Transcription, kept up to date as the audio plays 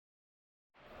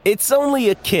It's only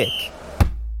a kick,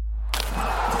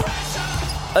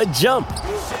 a jump,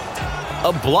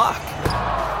 a block.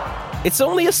 It's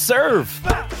only a serve.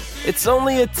 It's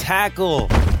only a tackle,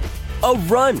 a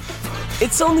run.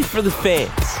 It's only for the fans.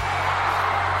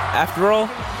 After all,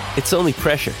 it's only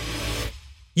pressure.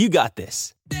 You got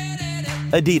this.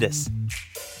 Adidas.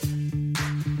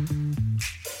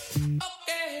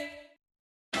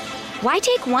 Why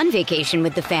take one vacation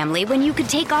with the family when you could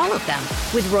take all of them?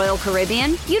 With Royal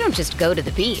Caribbean, you don't just go to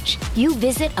the beach. You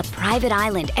visit a private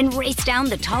island and race down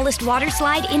the tallest water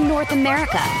slide in North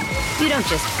America. You don't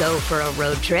just go for a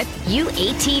road trip. You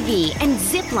ATV and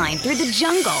zip line through the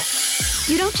jungle.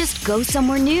 You don't just go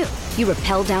somewhere new. You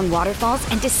rappel down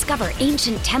waterfalls and discover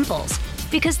ancient temples.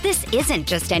 Because this isn't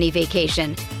just any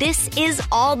vacation. This is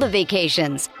all the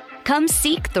vacations. Come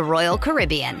seek the Royal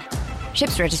Caribbean.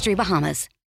 Ships Registry, Bahamas.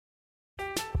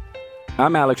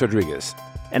 I'm Alex Rodriguez.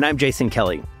 And I'm Jason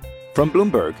Kelly. From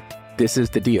Bloomberg, this is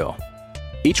The Deal.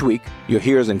 Each week, you'll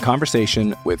hear us in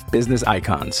conversation with business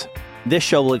icons. This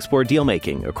show will explore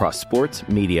deal-making across sports,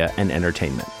 media, and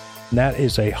entertainment. That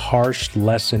is a harsh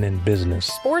lesson in business.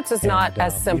 Sports is not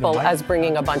as simple as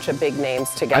bringing a bunch of big names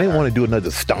together. I didn't want to do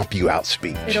another stomp you out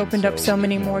speech. It opened up so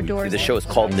many more doors. The show is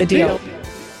called The Deal.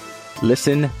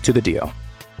 Listen to The Deal.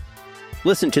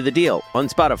 Listen to The Deal on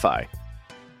Spotify.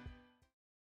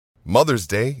 Mother's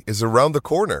Day is around the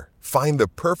corner. Find the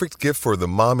perfect gift for the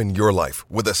mom in your life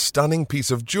with a stunning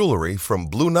piece of jewelry from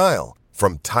Blue Nile.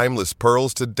 From timeless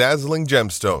pearls to dazzling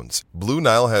gemstones, Blue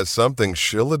Nile has something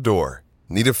she'll adore.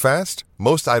 Need it fast?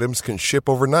 Most items can ship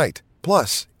overnight.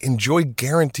 Plus, enjoy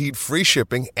guaranteed free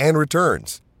shipping and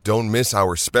returns. Don't miss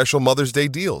our special Mother's Day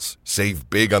deals. Save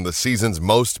big on the season's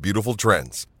most beautiful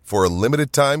trends. For a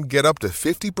limited time, get up to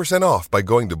 50% off by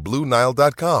going to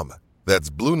BlueNile.com. That's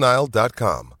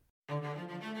BlueNile.com.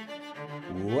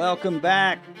 Welcome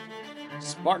back.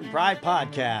 Spartan Pride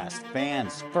Podcast,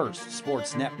 fans first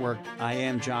sports network. I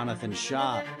am Jonathan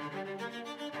Shaw.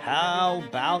 How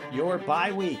about your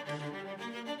bye week?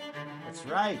 That's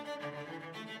right.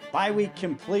 Bye week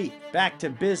complete. Back to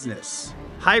business.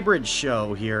 Hybrid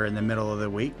show here in the middle of the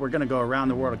week. We're going to go around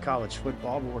the world of college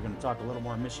football, but we're going to talk a little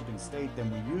more Michigan State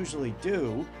than we usually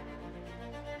do.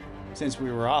 Since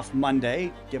we were off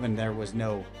Monday, given there was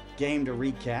no game to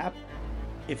recap.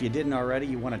 If you didn't already,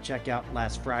 you want to check out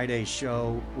last Friday's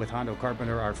show with Hondo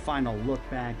Carpenter, our final look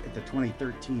back at the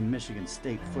 2013 Michigan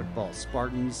State football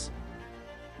Spartans.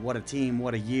 What a team,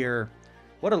 what a year,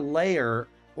 what a layer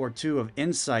or two of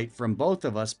insight from both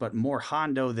of us, but more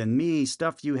Hondo than me,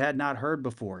 stuff you had not heard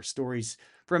before, stories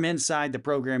from inside the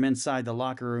program, inside the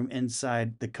locker room,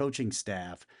 inside the coaching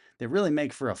staff that really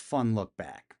make for a fun look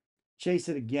back. Chase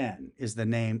It Again is the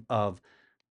name of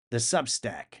the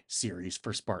Substack series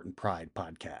for Spartan Pride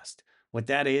Podcast. What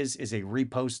that is a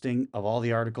reposting of all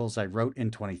the articles I wrote in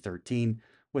 2013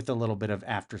 with a little bit of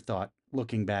afterthought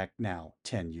looking back now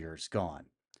 10 years gone.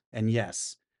 And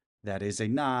yes, that is a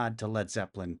nod to Led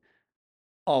Zeppelin.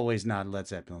 Always nod Led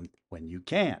Zeppelin when you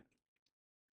can.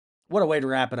 What a way to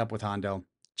wrap it up with Hondo.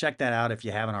 Check that out if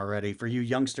you haven't already. For you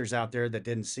youngsters out there that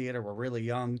didn't see it or were really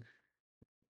young,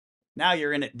 now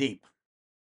you're in it deep.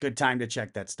 Good time to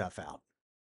check that stuff out.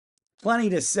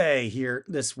 Plenty to say here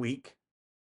this week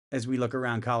as we look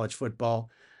around college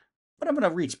football, but I'm going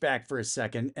to reach back for a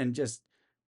second and just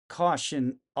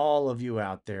caution all of you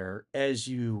out there as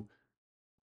you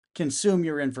consume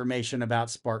your information about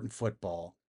Spartan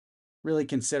football. Really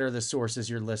consider the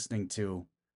sources you're listening to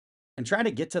and try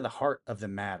to get to the heart of the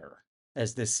matter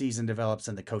as this season develops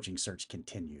and the coaching search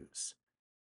continues.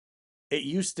 It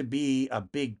used to be a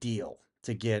big deal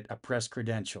to get a press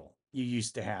credential. You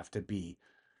used to have to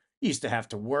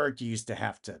work. You used to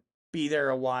have to be there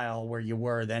a while where you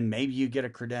were. Then maybe you get a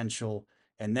credential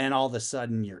and then all of a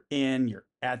sudden you're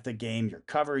at the game, you're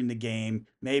covering the game.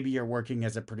 Maybe you're working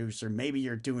as a producer. Maybe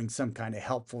you're doing some kind of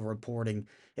helpful reporting,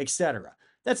 etc.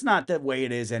 That's not the way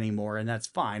it is anymore. And that's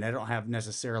fine. I don't have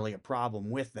necessarily a problem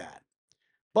with that,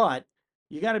 but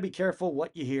you got to be careful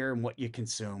what you hear and what you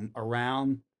consume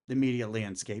around the media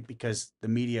landscape, because the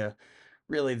media,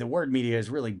 really, the word media is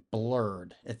really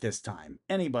blurred at this time.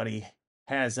 Anybody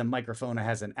has a microphone,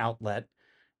 has an outlet.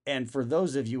 And for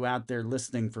those of you out there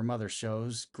listening from other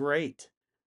shows, great.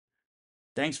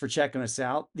 Thanks for checking us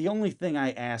out. The only thing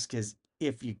I ask is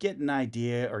if you get an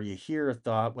idea or you hear a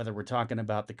thought, whether we're talking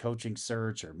about the coaching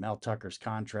search or Mel Tucker's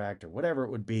contract or whatever it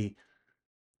would be,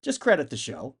 just credit the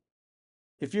show.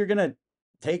 If you're going to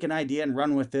take an idea and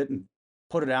run with it and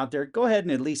put it out there, go ahead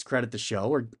and at least credit the show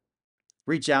or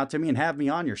reach out to me and have me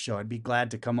on your show. I'd be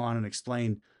glad to come on and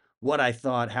explain what I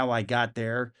thought, how I got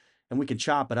there, and we can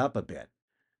chop it up a bit.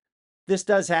 This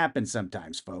does happen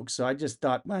sometimes, folks. So I just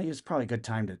thought, well, it's probably a good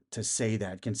time to say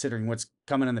that, considering what's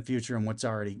coming in the future and what's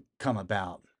already come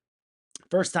about.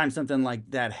 First time something like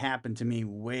that happened to me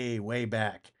way, way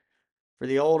back. For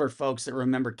the older folks that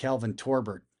remember Kelvin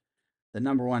Torbert, the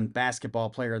number one basketball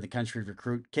player of the country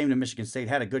recruit, came to Michigan State,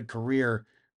 had a good career,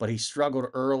 but he struggled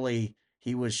early.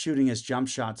 He was shooting his jump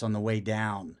shots on the way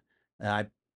down. I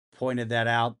pointed that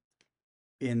out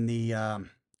in the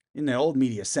old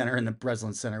media center in the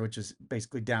Breslin Center, which is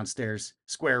basically downstairs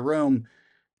square room.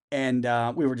 And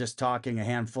we were just talking, a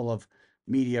handful of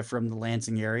media from the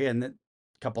Lansing area. And a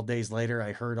couple days later,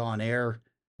 I heard on air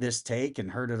this take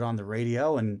and heard it on the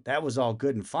radio. And that was all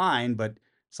good and fine. But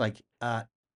it's like,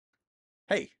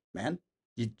 hey, man,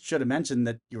 you should have mentioned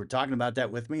that you were talking about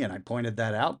that with me. And I pointed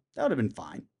that out. That would have been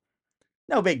fine.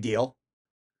 No big deal.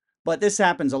 But this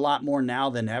happens a lot more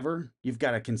now than ever. You've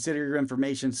got to consider your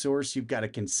information source. You've got to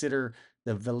consider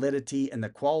the validity and the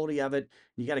quality of it.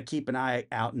 You got to keep an eye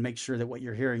out and make sure that what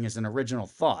you're hearing is an original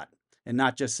thought and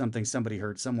not just something somebody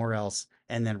heard somewhere else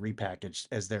and then repackaged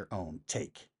as their own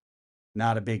take.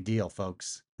 Not a big deal,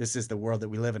 folks. This is the world that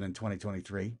we live in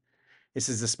 2023. This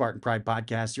is the Spartan Pride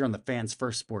Podcast. You're on the Fans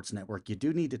First Sports Network. You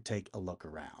do need to take a look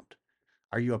around.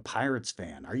 Are you a Pirates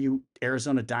fan? Are you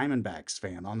Arizona Diamondbacks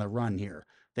fan on the run here?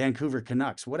 Vancouver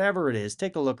Canucks, whatever it is,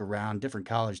 take a look around, different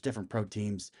college, different pro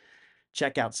teams.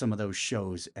 Check out some of those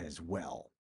shows as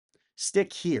well.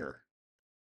 Stick here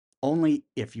only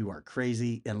if you are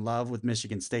crazy in love with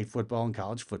Michigan State football and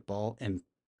college football and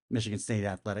Michigan State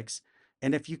athletics,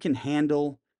 and if you can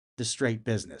handle the straight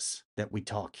business that we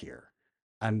talk here.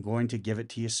 I'm going to give it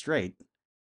to you straight.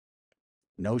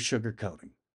 No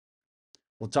sugarcoating.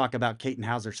 We'll talk about Katin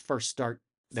Houser's first start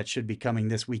that should be coming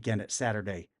this weekend at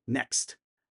Saturday next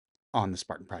on the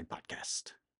Spartan Pride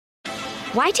Podcast.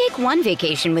 Why take one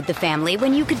vacation with the family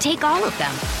when you could take all of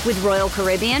them? With Royal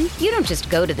Caribbean, you don't just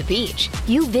go to the beach.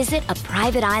 You visit a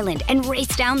private island and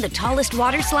race down the tallest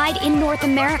water slide in North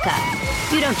America.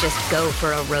 You don't just go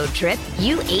for a road trip.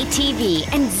 You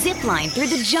ATV and zip line through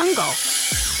the jungle.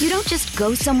 You don't just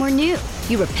go somewhere new.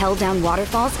 You rappel down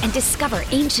waterfalls and discover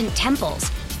ancient temples.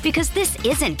 Because this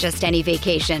isn't just any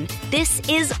vacation. This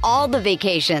is all the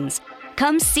vacations.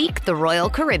 Come seek the Royal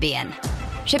Caribbean.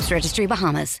 Ships Registry,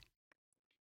 Bahamas.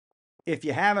 If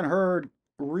you haven't heard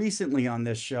recently on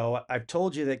this show, I've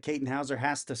told you that Katin Houser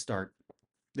has to start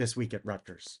this week at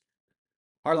Rutgers.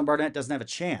 Harlan Barnett doesn't have a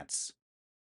chance.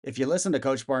 If you listen to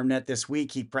Coach Barnett this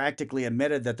week, he practically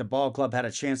admitted that the ball club had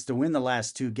a chance to win the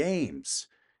last two games.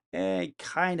 He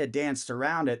kind of danced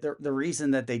around it. The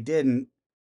reason that they didn't,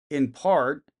 in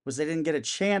part, was they didn't get a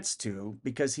chance to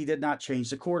because he did not change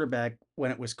the quarterback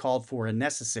when it was called for and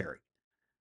necessary.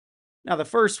 Now, the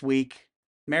first week,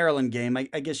 Maryland game, I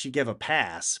guess you give a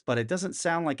pass, but it doesn't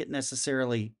sound like it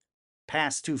necessarily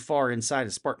passed too far inside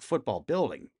a Spartan football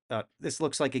building. This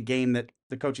looks like a game that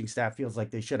the coaching staff feels like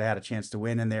they should have had a chance to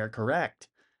win, and they're correct.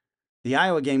 The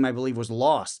Iowa game, I believe, was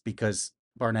lost because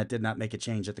Barnett did not make a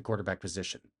change at the quarterback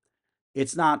position.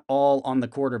 It's not all on the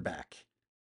quarterback.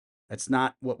 That's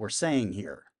not what we're saying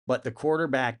here. But the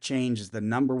quarterback change is the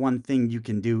number one thing you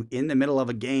can do in the middle of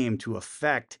a game to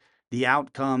affect the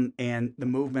outcome and the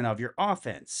movement of your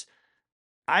offense.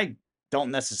 I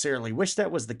don't necessarily wish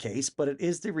that was the case, but it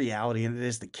is the reality and it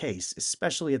is the case,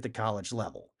 especially at the college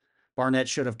level. Barnett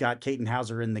should have got Katin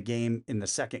Houser in the game in the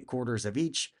second quarters of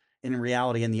each. In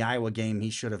reality, in the Iowa game, he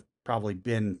should have probably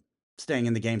been staying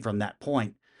in the game from that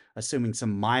point, assuming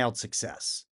some mild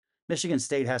success. Michigan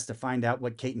State has to find out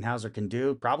what Katin Houser can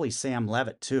do, probably Sam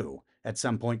Levitt too, at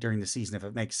some point during the season, if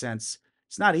it makes sense.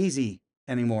 It's not easy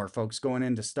anymore, folks, going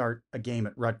in to start a game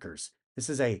at Rutgers. This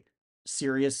is a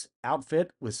serious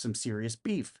outfit with some serious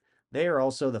beef. They are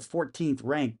also the 14th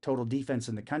ranked total defense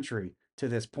in the country to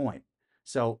this point.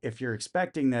 So if you're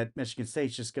expecting that Michigan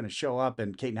State's just going to show up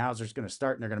and Katin Houser's going to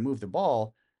start and they're going to move the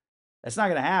ball, that's not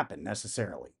going to happen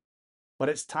necessarily. But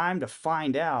it's time to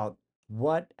find out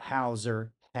what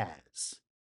Houser has.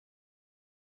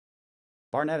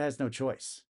 Barnett has no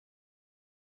choice.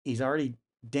 He's already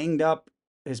dinged up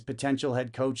his potential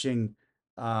head coaching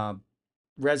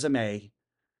resume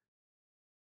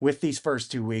with these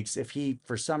first 2 weeks. If he,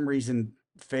 for some reason,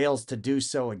 fails to do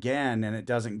so again and it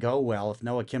doesn't go well, if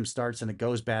Noah Kim starts and it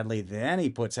goes badly, then he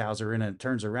puts Houser in and it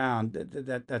turns around,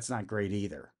 that's not great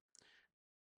either.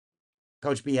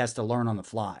 Coach B has to learn on the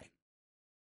fly.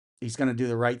 He's going to do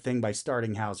the right thing by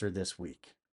starting Houser this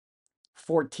week.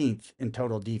 14th in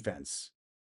total defense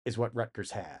is what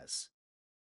Rutgers has.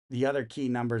 The other key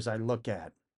numbers I look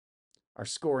at are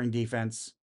scoring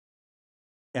defense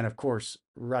and, of course,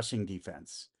 rushing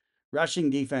defense. Rushing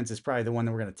defense is probably the one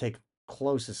that we're going to take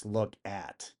closest look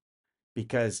at.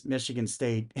 because Michigan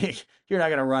State, you're not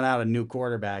going to run out a new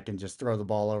quarterback and just throw the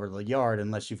ball over the yard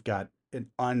unless you've got an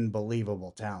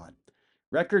unbelievable talent.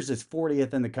 Rutgers is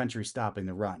 40th in the country stopping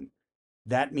the run.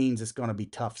 That means it's going to be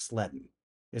tough sledding.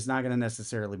 It's not going to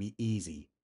necessarily be easy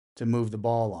to move the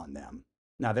ball on them.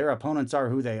 Now, their opponents are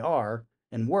who they are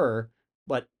and were,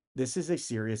 but this is a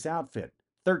serious outfit.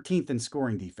 13th in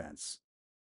scoring defense.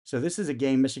 So this is a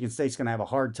game Michigan State's going to have a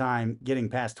hard time getting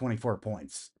past 24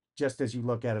 points, just as you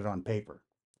look at it on paper.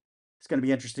 It's going to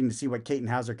be interesting to see what Katin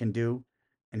Hauser can do,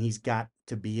 and he's got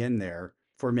to be in there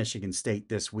for Michigan State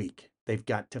this week. They've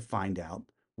got to find out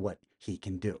what he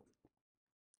can do.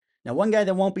 Now, one guy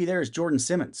that won't be there is Jordan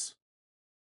Simmons.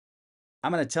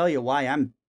 I'm going to tell you why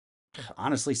I'm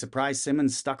honestly surprised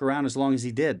Simmons stuck around as long as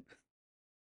he did.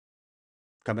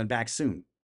 Coming back soon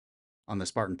on the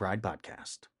Spartan Pride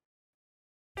Podcast.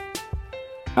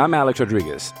 I'm Alex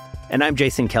Rodriguez. And I'm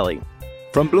Jason Kelly.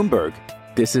 From Bloomberg,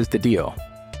 this is The Deal.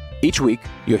 Each week,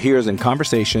 you'll hear us in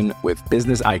conversation with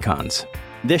business icons.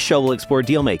 This show will explore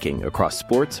deal-making across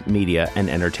sports, media, and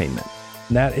entertainment.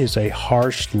 That is a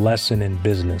harsh lesson in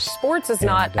business. Sports is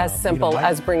not as simple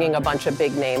as bringing a bunch of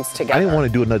big names together. I didn't want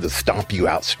to do another stomp you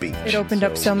out speech. It opened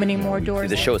up so many more doors.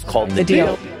 The show is called The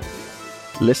Deal.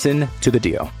 Listen to The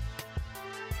Deal.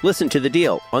 Listen to The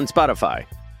Deal on Spotify.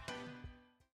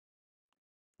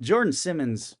 Jordan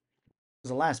Simmons was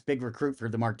the last big recruit for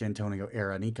the Mark D'Antonio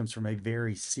era, and he comes from a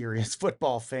very serious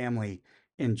football family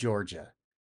in Georgia.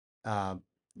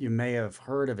 You may have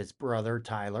heard of his brother,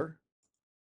 Tyler,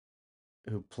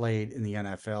 who played in the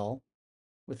NFL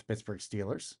with the Pittsburgh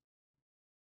Steelers.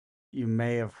 You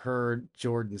may have heard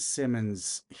Jordan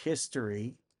Simmons'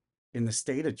 history in the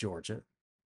state of Georgia.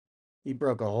 He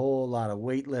broke a whole lot of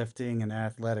weightlifting and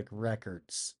athletic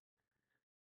records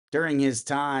during his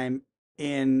time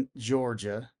in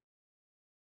Georgia,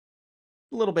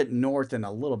 a little bit north and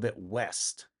a little bit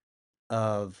west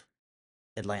of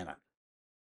Atlanta.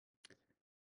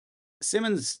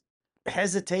 Simmons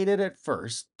hesitated at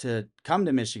first to come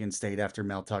to Michigan State after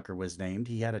Mel Tucker was named.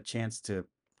 He had a chance to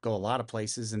go a lot of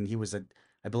places, and he was,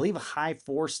 I believe, a high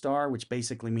 4-star, which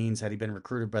basically means had he been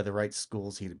recruited by the right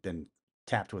schools, he'd have been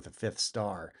tapped with a 5th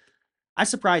star. I'm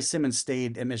surprised Simmons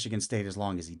stayed at Michigan State as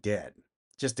long as he did,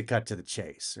 just to cut to the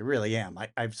chase. I really am.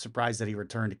 I'm surprised that he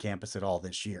returned to campus at all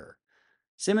this year.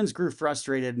 Simmons grew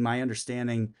frustrated, in my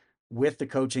understanding, with the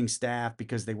coaching staff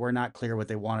because they were not clear what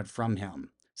they wanted from him.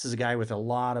 This is a guy with a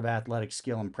lot of athletic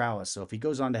skill and prowess, so if he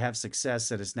goes on to have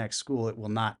success at his next school, it will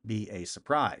not be a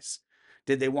surprise.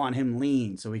 Did they want him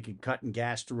lean so he could cut and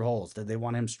gash through holes? Did they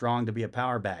want him strong to be a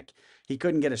power back? He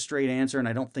couldn't get a straight answer, and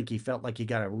I don't think he felt like he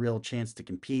got a real chance to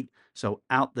compete, so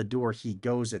out the door he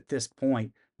goes at this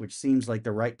point, which seems like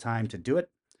the right time to do it.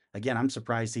 Again, I'm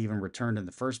surprised he even returned in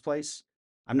the first place.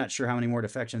 I'm not sure how many more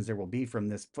defections there will be from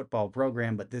this football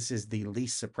program, but this is the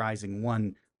least surprising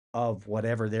one of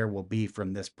whatever there will be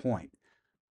from this point.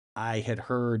 I had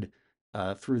heard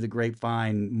through the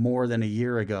grapevine more than a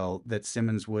year ago that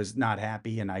Simmons was not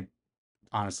happy, and I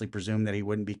honestly presume that he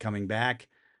wouldn't be coming back.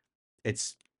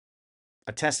 It's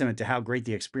a testament to how great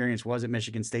the experience was at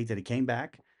Michigan State that he came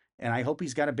back, and I hope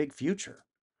he's got a big future.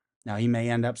 Now, he may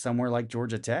end up somewhere like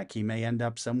Georgia Tech. He may end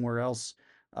up somewhere else,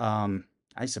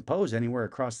 I suppose anywhere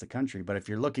across the country. But if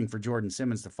you're looking for Jordan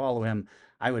Simmons to follow him,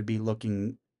 I would be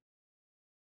looking,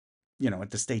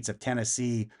 at the states of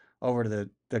Tennessee, over to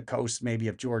the coast maybe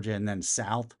of Georgia, and then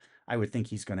south. I would think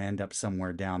he's going to end up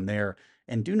somewhere down there.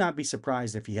 And do not be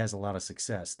surprised if he has a lot of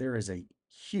success. There is a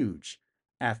huge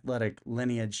athletic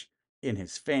lineage in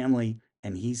his family,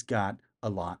 and he's got a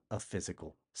lot of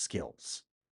physical skills.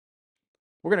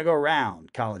 We're going to go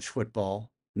around college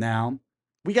football now.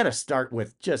 We got to start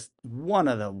with just one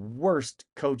of the worst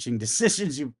coaching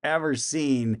decisions you've ever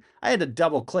seen. I had to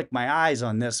double click my eyes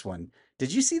on this one.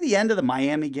 Did you see the end of the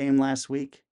Miami game last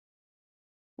week?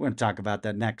 We're going to talk about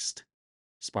that next.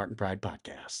 Spartan Pride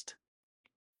Podcast.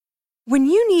 When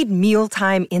you need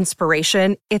mealtime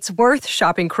inspiration, it's worth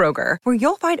shopping Kroger, where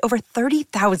you'll find over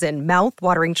 30,000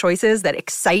 mouth-watering choices that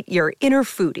excite your inner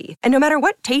foodie. And no matter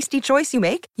what tasty choice you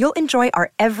make, you'll enjoy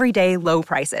our everyday low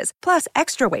prices, plus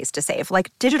extra ways to save,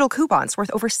 like digital coupons worth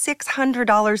over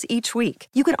 $600 each week.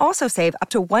 You can also save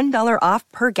up to $1 off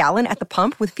per gallon at the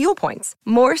pump with fuel points.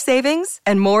 More savings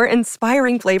and more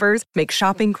inspiring flavors make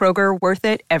shopping Kroger worth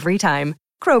it every time.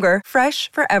 Kroger,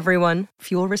 fresh for everyone.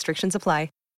 Fuel restrictions apply.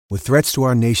 With threats to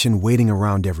our nation waiting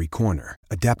around every corner,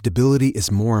 adaptability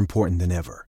is more important than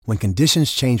ever. When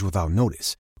conditions change without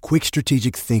notice, quick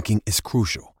strategic thinking is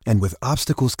crucial. And with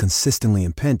obstacles consistently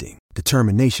impending,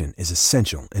 determination is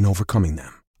essential in overcoming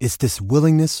them. It's this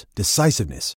willingness,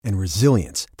 decisiveness, and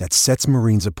resilience that sets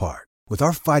Marines apart. With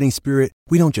our fighting spirit,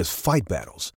 we don't just fight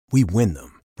battles, we win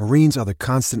them. Marines are the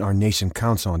constant our nation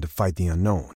counts on to fight the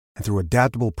unknown. And through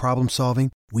adaptable problem solving,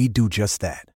 we do just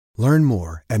that. Learn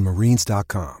more at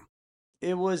marines.com.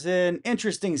 It was an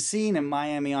interesting scene in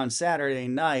Miami on Saturday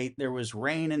night. There was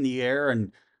rain in the air,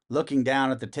 and looking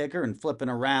down at the ticker and flipping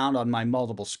around on my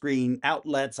multiple screen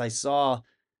outlets, I saw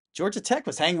Georgia Tech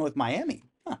was hanging with Miami.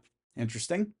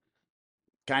 Interesting.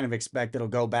 Kind of expect it'll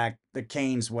go back the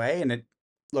Canes way, and it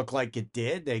looked like it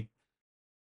did. They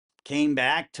came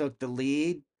back, took the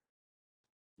lead,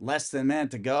 less than a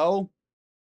minute to go.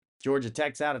 Georgia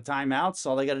Tech's out of timeouts.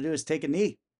 All they got to do is take a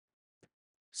knee.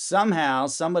 Somehow,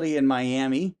 somebody in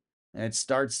Miami, and it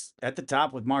starts at the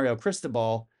top with Mario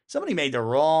Cristobal, somebody made the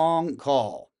wrong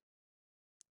call.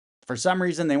 For some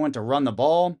reason, they went to run the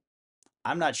ball.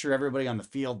 I'm not sure everybody on the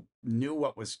field knew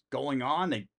what was going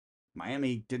on.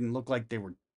 Miami didn't look like they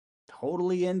were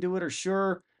totally into it or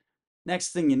sure.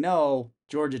 Next thing you know,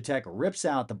 Georgia Tech rips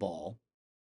out the ball.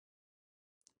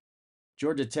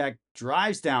 Georgia Tech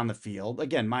drives down the field.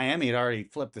 Again, Miami had already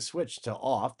flipped the switch to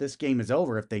off. This game is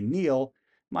over. If they kneel,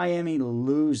 Miami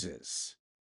loses.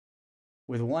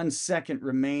 With 1 second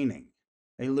remaining,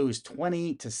 they lose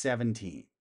 20-17.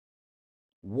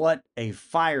 What a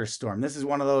firestorm. This is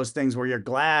one of those things where you're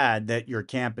glad that your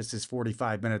campus is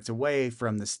 45 minutes away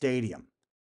from the stadium.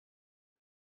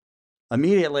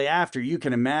 Immediately after, you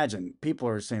can imagine, people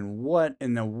are saying, what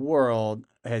in the world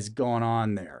has gone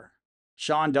on there?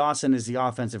 Sean Dawson is the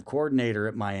offensive coordinator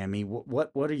at Miami.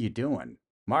 What are you doing?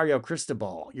 Mario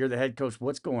Cristobal, you're the head coach.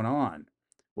 What's going on?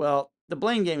 Well, the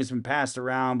blame game has been passed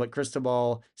around, but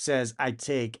Cristobal says, I'll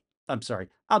take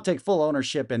full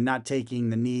ownership in not taking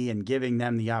the knee and giving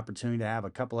them the opportunity to have a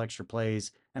couple extra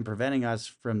plays and preventing us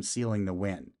from sealing the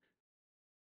win.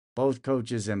 Both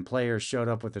coaches and players showed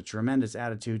up with a tremendous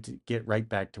attitude to get right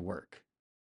back to work.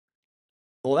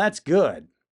 Well, that's good.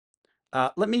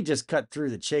 Let me just cut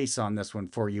through the chase on this one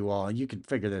for you all. You can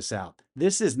figure this out.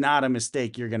 This is not a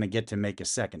mistake you're going to get to make a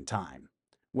second time.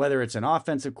 Whether it's an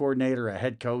offensive coordinator or a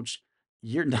head coach,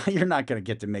 you're not going to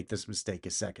get to make this mistake a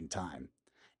second time.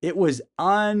 It was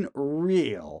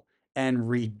unreal and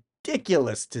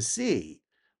ridiculous to see.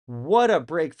 What a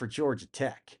break for Georgia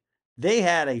Tech. They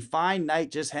had a fine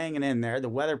night just hanging in there. The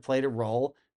weather played a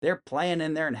role. They're playing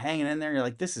in there and hanging in there. You're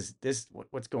like,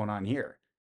 what's going on here?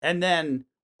 And then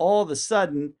all of a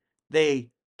sudden, they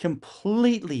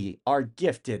completely are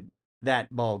gifted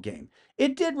that ball game.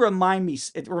 It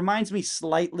reminds me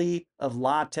slightly of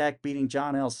La Tech beating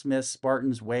John L. Smith's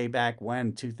Spartans way back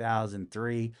when,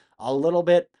 2003. A little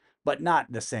bit, but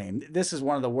not the same. This is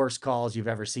one of the worst calls you've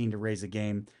ever seen to raise a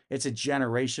game. It's a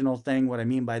generational thing. What I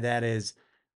mean by that is,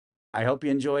 I hope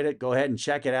you enjoyed it. Go ahead and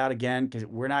check it out again, because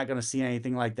we're not going to see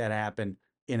anything like that happen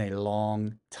in a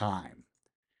long time.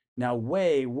 Now,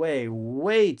 way, way,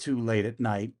 way too late at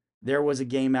night, there was a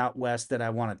game out west that I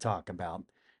want to talk about,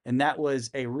 and that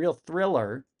was a real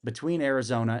thriller between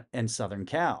Arizona and Southern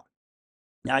Cal.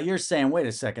 Now, you're saying, wait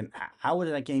a second, how was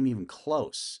that game even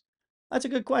close? That's a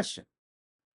good question.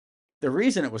 The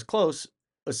reason it was close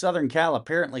was Southern Cal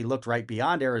apparently looked right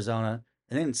beyond Arizona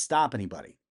and didn't stop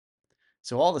anybody.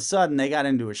 So all of a sudden, they got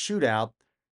into a shootout,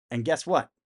 and guess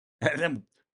what? Them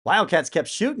Wildcats kept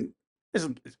shooting. This is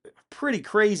pretty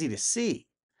crazy to see.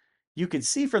 You could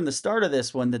see from the start of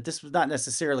this one that this was not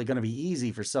necessarily going to be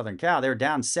easy for Southern Cal. They were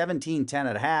down 17-10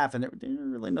 at half, and there was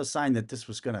really no sign that this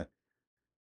was going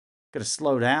to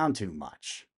slow down too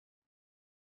much.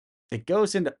 It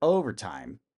goes into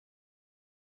overtime.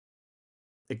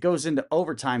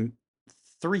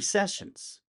 3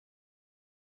 sessions.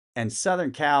 And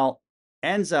Southern Cal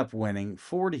ends up winning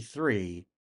 43-41,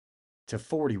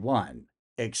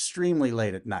 extremely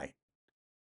late at night.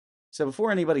 So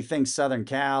before anybody thinks Southern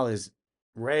Cal is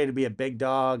ready to be a big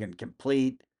dog and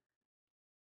complete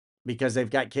because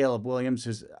they've got Caleb Williams,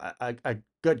 who's a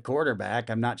good quarterback,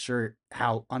 I'm not sure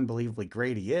how unbelievably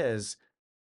great he is,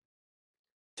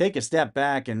 take a step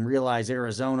back and realize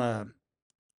Arizona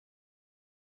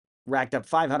racked up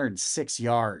 506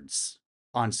 yards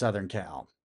on Southern Cal.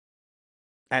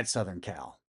 At Southern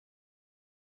Cal.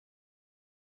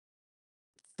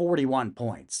 41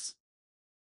 points.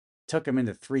 Took them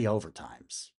into 3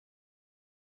 overtimes.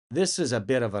 This is a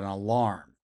bit of an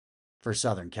alarm for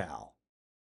Southern Cal.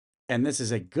 And this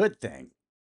is a good thing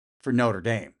for Notre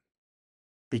Dame.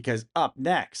 Because up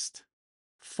next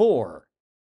for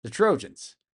the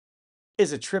Trojans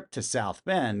is a trip to South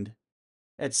Bend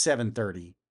at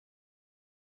 7:30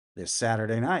 this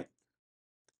Saturday night.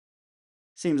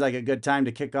 Seems like a good time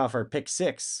to kick off our pick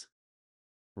 6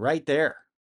 right there.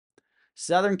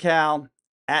 Southern Cal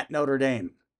at Notre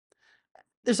Dame.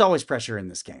 There's always pressure in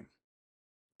this game.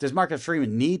 Does Marcus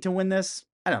Freeman need to win this?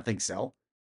 I don't think so.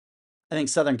 I think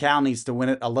Southern Cal needs to win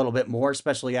it a little bit more,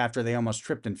 especially after they almost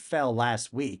tripped and fell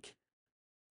last week.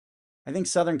 I think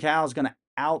Southern Cal is going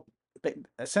to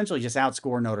essentially just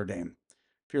outscore Notre Dame.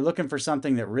 If you're looking for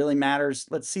something that really matters,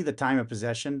 let's see the time of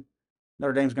possession.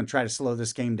 Notre Dame's going to try to slow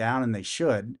this game down, and they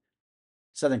should.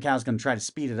 Southern Cal's going to try to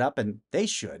speed it up, and they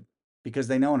should, because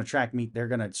they know in a track meet they're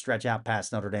going to stretch out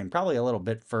past Notre Dame probably a little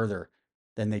bit further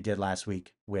than they did last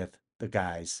week with the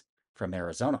guys from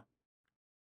Arizona.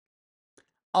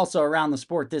 Also around the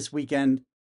sport this weekend,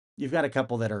 you've got a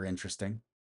couple that are interesting.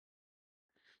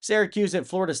 Syracuse at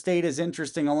Florida State is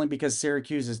interesting only because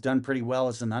Syracuse has done pretty well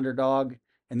as an underdog,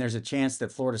 and there's a chance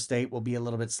that Florida State will be a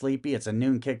little bit sleepy. It's a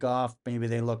noon kickoff. Maybe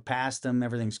they look past them.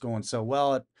 Everything's going so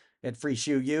well at Free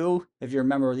Shoe U, if you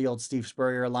remember the old Steve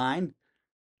Spurrier line.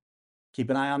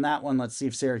 Keep an eye on that one. Let's see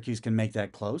if Syracuse can make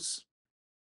that close.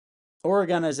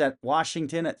 Oregon is at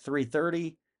Washington at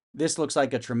 3:30. This looks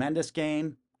like a tremendous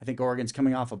game. I think Oregon's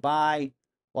coming off a bye.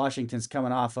 Washington's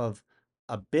coming off of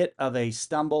a bit of a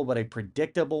stumble, but a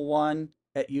predictable one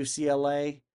at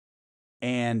UCLA.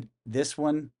 And this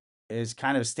one is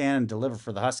kind of stand and deliver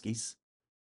for the Huskies.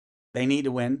 They need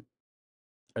to win,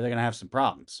 or they're going to have some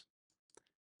problems.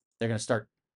 They're going to start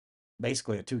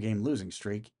basically a 2-game losing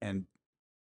streak, and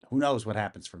who knows what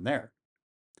happens from there.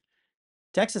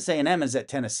 Texas A&M is at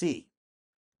Tennessee.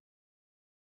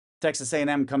 Texas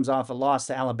A&M comes off a loss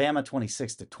to Alabama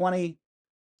 26-20.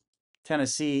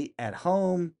 Tennessee at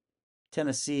home.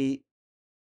 Tennessee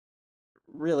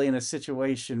really in a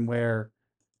situation where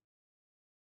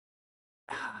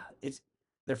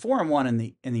they're 4-1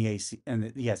 in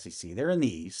the SEC. They're in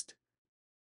the East.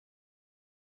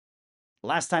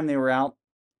 Last time they were out,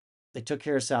 they took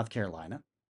care of South Carolina.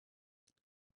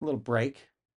 A little break.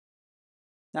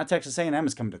 Now Texas A&M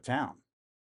is coming to town.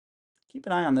 Keep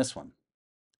an eye on this one.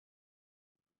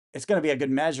 It's going to be a good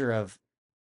measure of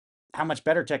how much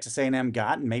better Texas A&M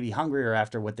got, and maybe hungrier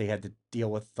after what they had to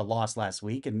deal with the loss last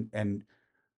week, and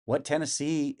what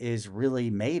Tennessee is really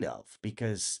made of,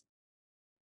 because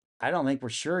I don't think we're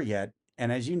sure yet.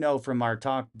 And as you know from our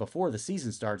talk before the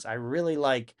season starts, I really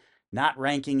like not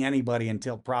ranking anybody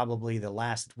until probably the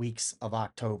last weeks of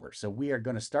October. So we are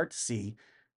going to start to see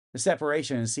the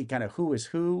separation and see kind of who is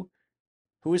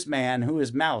man, who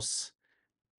is mouse,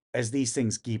 as these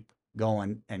things keep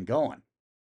going and going.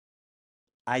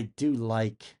 I do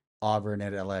like Auburn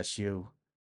at LSU.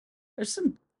 There's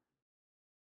some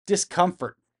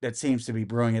discomfort that seems to be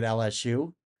brewing at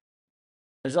LSU.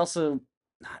 There's also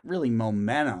not really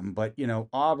momentum, but,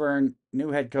 Auburn,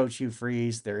 new head coach Hugh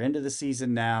Freeze, they're into the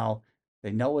season now.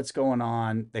 They know what's going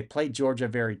on. They played Georgia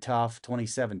very tough,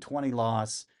 27-20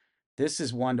 loss. This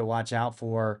is one to watch out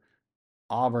for.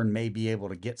 Auburn may be able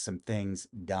to get some things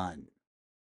done.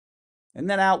 And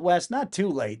then out west, not too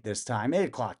late this time, 8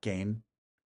 o'clock game.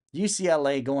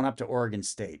 UCLA going up to Oregon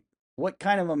State. What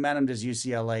kind of momentum does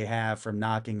UCLA have from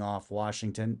knocking off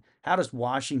Washington? How does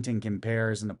Washington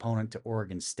compare as an opponent to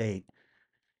Oregon State?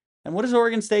 And what is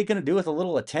Oregon State going to do with a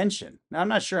little attention? Now, I'm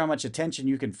not sure how much attention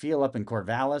you can feel up in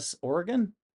Corvallis,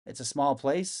 Oregon. It's a small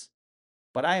place.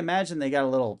 But I imagine they got a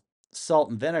little salt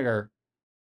and vinegar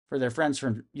for their friends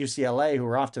from UCLA who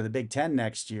are off to the Big Ten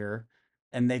next year.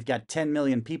 And they've got 10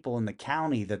 million people in the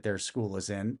county that their school is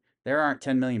in. There aren't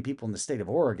 10 million people in the state of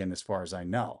Oregon, as far as I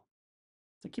know.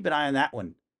 So keep an eye on that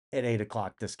one at 8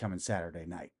 o'clock this coming Saturday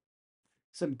night.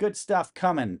 Some good stuff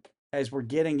coming as we're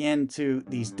getting into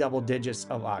these double digits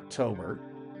of October.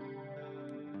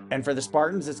 And for the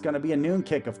Spartans, it's going to be a noon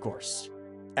kick, of course,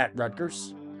 at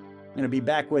Rutgers. I'm going to be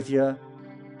back with you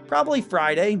probably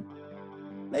Friday,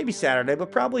 maybe Saturday,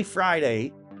 but probably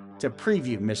Friday to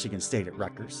preview Michigan State at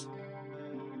Rutgers.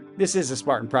 This is a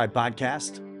Spartan Pride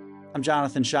podcast. I'm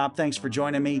Jonathan Schaap. Thanks for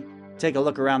joining me. Take a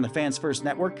look around the Fans First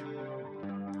Network,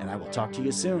 and I will talk to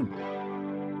you soon.